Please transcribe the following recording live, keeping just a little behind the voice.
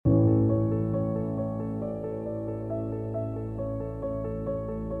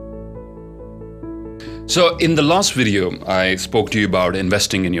So in the last video, I spoke to you about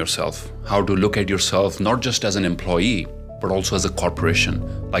investing in yourself, how to look at yourself not just as an employee, but also as a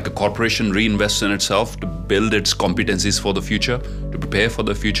corporation. Like a corporation reinvests in itself to build its competencies for the future, to prepare for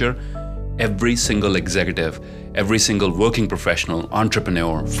the future. Every single executive, every single working professional,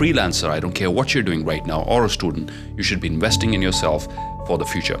 entrepreneur, freelancer, I don't care what you're doing right now, or a student, you should be investing in yourself for the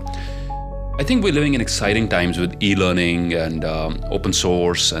future. I think we're living in exciting times with e-learning and open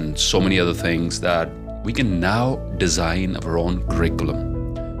source and so many other things that we can now design our own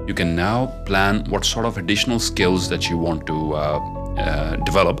curriculum. You can now plan what sort of additional skills that you want to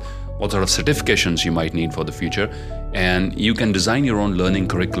develop, what sort of certifications you might need for the future, and you can design your own learning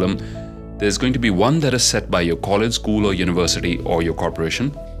curriculum. There's going to be one that is set by your college, school, or university, or your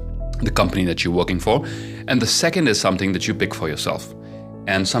corporation, the company that you're working for, and the second is something that you pick for yourself.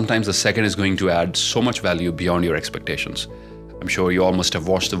 And sometimes the second is going to add so much value beyond your expectations. I'm sure you all must have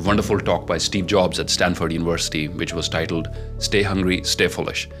watched a wonderful talk by Steve Jobs at Stanford University, which was titled Stay Hungry, Stay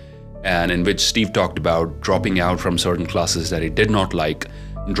Foolish, and in which Steve talked about dropping out from certain classes that he did not like,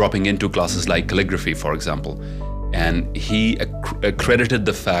 dropping into classes like calligraphy, for example. And he accredited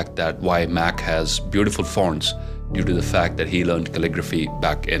the fact that why Mac has beautiful fonts due to the fact that he learned calligraphy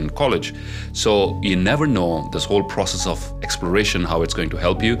back in college. So you never know this whole process of exploration, how it's going to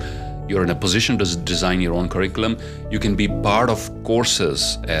help you. You're in a position to design your own curriculum. You can be part of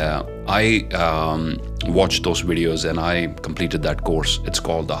courses. I watched those videos and I completed that course. It's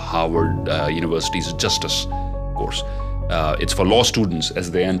called the Harvard University's Justice course. It's for law students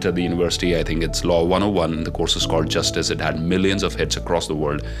as they enter the university. I think it's Law 101. The course is called Justice. It had millions of hits across the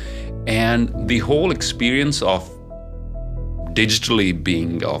world. And the whole experience of virtually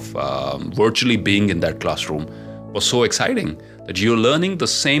being in that classroom was so exciting that you're learning the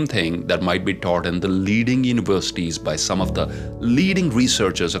same thing that might be taught in the leading universities by some of the leading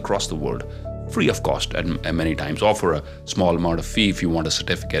researchers across the world, free of cost and many times, or for a small amount of fee if you want a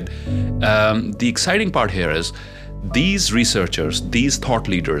certificate. The exciting part here is these researchers, these thought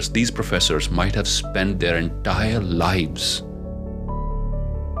leaders, these professors might have spent their entire lives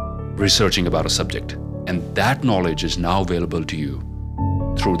researching about a subject, and that knowledge is now available to you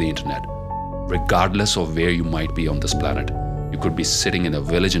through the internet, regardless of where you might be on this planet. You could be sitting in a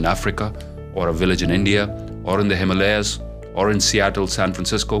village in Africa, or a village in India, or in the Himalayas, or in Seattle, San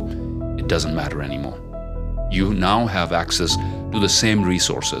Francisco. It doesn't matter anymore. You now have access to the same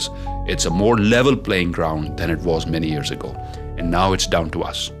resources. It's a more level playing ground than it was many years ago. And now it's down to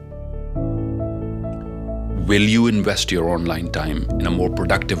us. Will you invest your online time in a more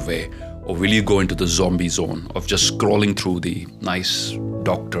productive way, or will you go into the zombie zone of just scrolling through the nice,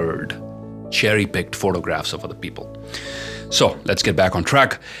 doctored, cherry-picked photographs of other people? So let's get back on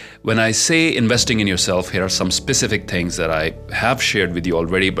track. When I say investing in yourself, here are some specific things that I have shared with you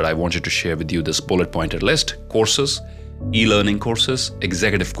already, but I wanted to share with you this bullet pointed list: courses, e-learning courses,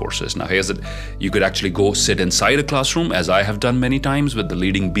 executive courses. Now here's it. You could actually go sit inside a classroom, as I have done many times with the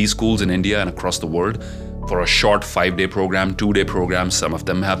leading B schools in India and across the world, for a short 5-day program, 2-day programs. Some of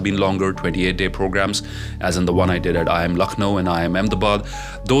them have been longer, 28-day programs, as in the one I did at IIM Lucknow and IIM Ahmedabad.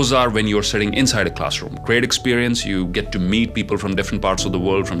 Those are when you're sitting inside a classroom. Great experience. You get to meet people from different parts of the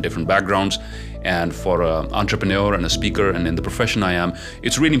world, from different backgrounds. And for an entrepreneur and a speaker, and in the profession I am,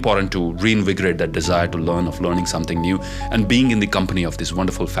 it's really important to reinvigorate that desire to learn, of learning something new, and being in the company of this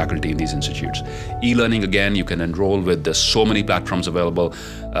wonderful faculty in these institutes. E-learning, again, you can enroll with. There's so many platforms available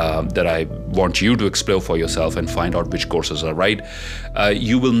that I want you to explore for yourself and find out which courses are right.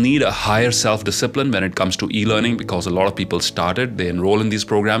 You will need a higher self-discipline when it comes to e-learning, because a lot of people started, they enroll in these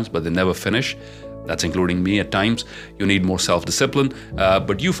programs, but they never finish. That's including me at times. You need more self-discipline,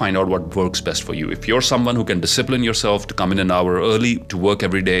 but you find out what works best for you. If you're someone who can discipline yourself to come in an hour early to work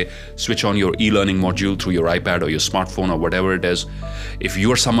every day, switch on your e-learning module through your iPad or your smartphone or whatever it is. If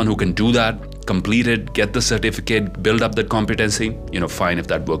you're someone who can do that, complete it, get the certificate, build up that competency, fine if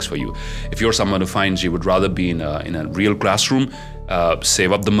that works for you. If you're someone who finds you would rather be in a real classroom,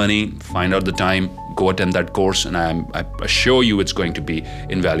 save up the money, find out the time, go attend that course, and I assure you it's going to be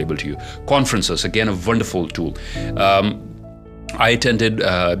invaluable to you. Conferences, again, a wonderful tool. I attended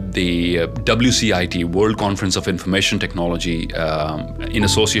the WCIT, World Conference of Information Technology, in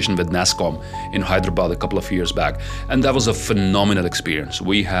association with NASSCOM in Hyderabad a couple of years back. And that was a phenomenal experience.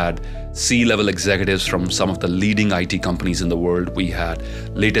 We had C-level executives from some of the leading IT companies in the world. We had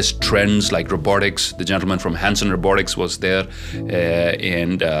latest trends like robotics. The gentleman from Hanson Robotics was there,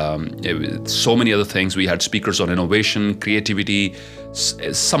 and so many other things. We had speakers on innovation, creativity,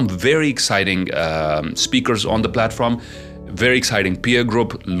 some very exciting speakers on the platform. Very exciting peer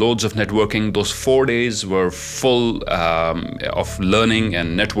group, loads of networking. Those 4 days were full of learning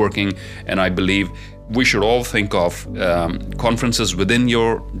and networking, and I believe we should all think of conferences within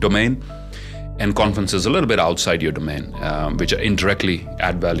your domain and conferences a little bit outside your domain, which indirectly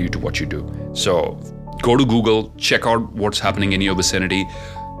add value to what you do. So go to Google, check out what's happening in your vicinity,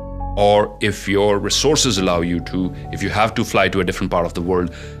 or if your resources allow you to, if you have to fly to a different part of the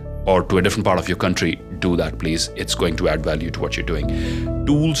world or to a different part of your country, do that, please. It's going to add value to what you're doing.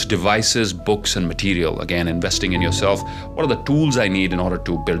 Tools, devices, books, and material. Again, investing in yourself. What are the tools I need in order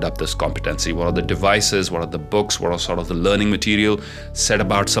to build up this competency? What are the devices? What are the books? What are sort of the learning material? Set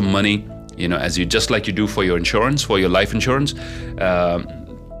about some money, as you just like you do for your insurance, for your life insurance.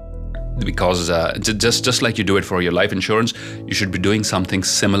 Because just like you do it for your life insurance, you should be doing something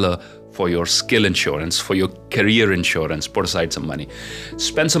similar for your skill insurance, for your career insurance. Put aside some money.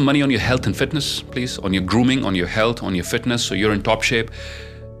 Spend some money on your health and fitness, please, on your grooming, on your health, on your fitness, so you're in top shape.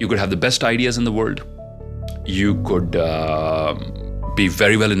 You could have the best ideas in the world. You could be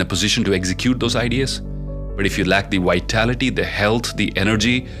very well in a position to execute those ideas. But if you lack the vitality, the health, the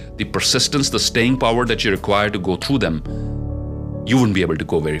energy, the persistence, the staying power that you require to go through them, you wouldn't be able to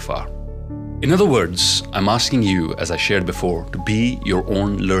go very far. In other words, I'm asking you, as I shared before, to be your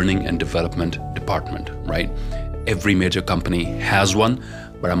own learning and development department, right? Every major company has one,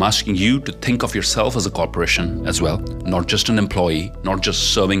 but I'm asking you to think of yourself as a corporation as well, not just an employee, not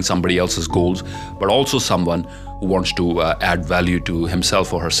just serving somebody else's goals, but also someone who wants to add value to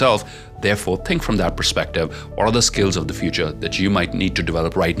himself or herself. Therefore, think from that perspective. What are the skills of the future that you might need to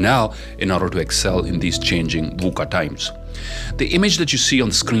develop right now in order to excel in these changing VUCA times? The image that you see on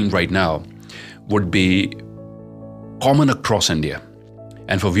the screen right now would be common across India.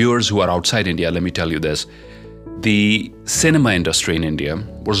 And for viewers who are outside India, let me tell you this. The cinema industry in India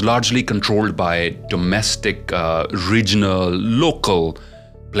was largely controlled by domestic, regional, local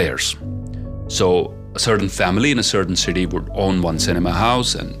players. So a certain family in a certain city would own one cinema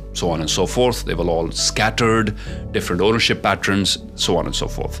house and so on and so forth. They were all scattered, different ownership patterns, so on and so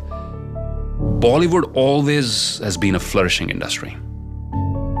forth. Bollywood always has been a flourishing industry.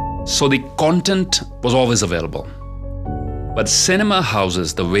 So the content was always available. But cinema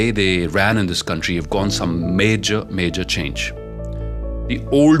houses, the way they ran in this country, have gone some major change. The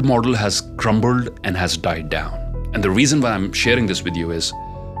old model has crumbled and has died down. And the reason why I'm sharing this with you is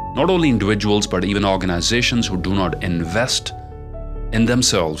not only individuals, but even organizations who do not invest in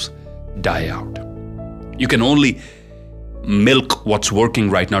themselves die out. You can only milk what's working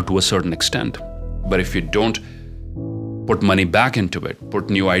right now to a certain extent. But if you don't put money back into it, put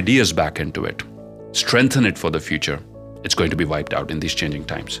new ideas back into it, strengthen it for the future, it's going to be wiped out in these changing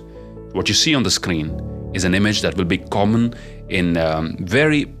times. What you see on the screen is an image that will be common in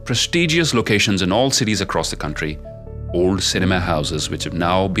very prestigious locations in all cities across the country. Old cinema houses which have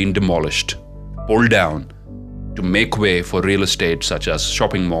now been demolished, pulled down to make way for real estate such as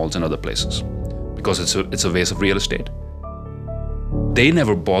shopping malls and other places, because it's a waste of real estate. They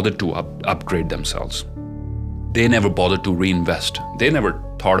never bothered to upgrade themselves. They never bothered to reinvest. They never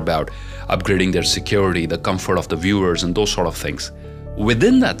thought about upgrading their security, the comfort of the viewers, and those sort of things.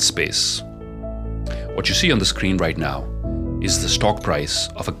 Within that space, what you see on the screen right now is the stock price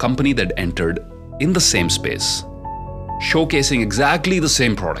of a company that entered in the same space, showcasing exactly the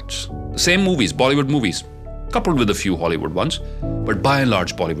same products, the same movies, Bollywood movies, coupled with a few Hollywood ones, but by and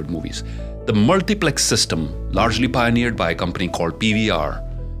large Bollywood movies. The multiplex system, largely pioneered by a company called PVR,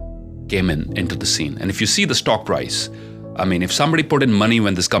 came into the scene. And if you see the stock price, I mean, if somebody put in money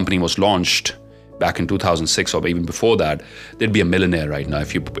when this company was launched back in 2006 or even before that, they'd be a millionaire right now.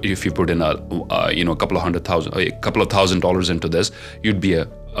 If you put in a couple of $1,000 into this, you'd be a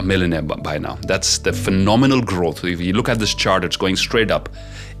millionaire by now. That's the phenomenal growth. If you look at this chart, it's going straight up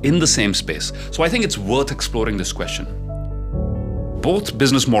in the same space. So I think it's worth exploring this question. Both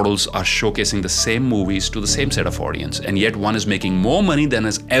business models are showcasing the same movies to the same set of audience, and yet one is making more money than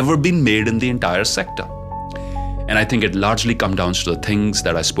has ever been made in the entire sector. And I think it largely comes down to the things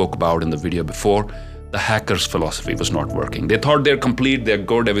that I spoke about in the video before. The hackers' philosophy was not working. They thought they're complete, they're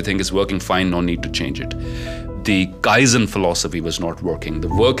good, everything is working fine, no need to change it. The Kaizen philosophy was not working. The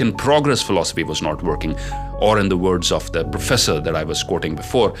work in progress philosophy was not working. Or in the words of the professor that I was quoting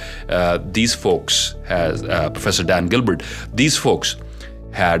before, these folks, Professor Dan Gilbert, these folks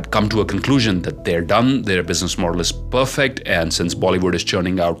had come to a conclusion that they're done, their business model is perfect, and since Bollywood is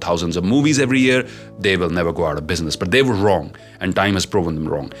churning out thousands of movies every year, they will never go out of business. But they were wrong, and time has proven them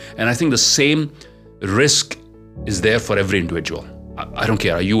wrong. And I think the same risk is there for every individual. I don't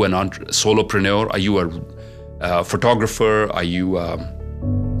care, are you an solopreneur? Are you a photographer? Are you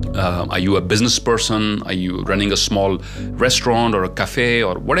Are you a business person? Are you running a small restaurant or a cafe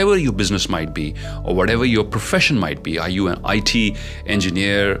or whatever your business might be, or whatever your profession might be? Are you an IT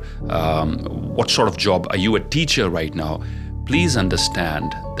engineer? What sort of job? Are you a teacher right now? Please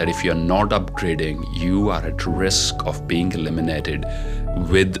understand that if you're not upgrading, you are at risk of being eliminated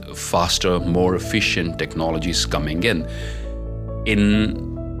with faster, more efficient technologies coming in.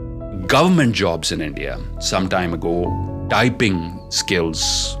 In government jobs in India, some time ago, typing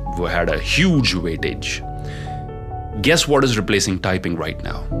skills had a huge weightage. Guess what is replacing typing right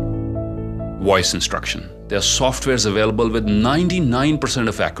now? Voice instruction. There are softwares available with 99%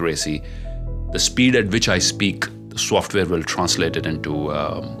 of accuracy. The speed at which I speak, the software will translate it into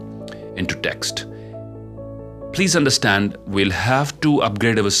text. Please understand, we'll have to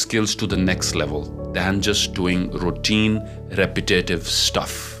upgrade our skills to the next level than just doing routine, repetitive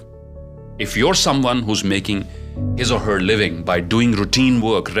stuff. If you're someone who's making his or her living by doing routine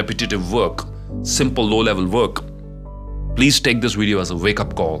work, repetitive work, simple low-level work, please take this video as a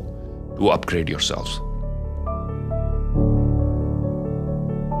wake-up call to upgrade yourselves.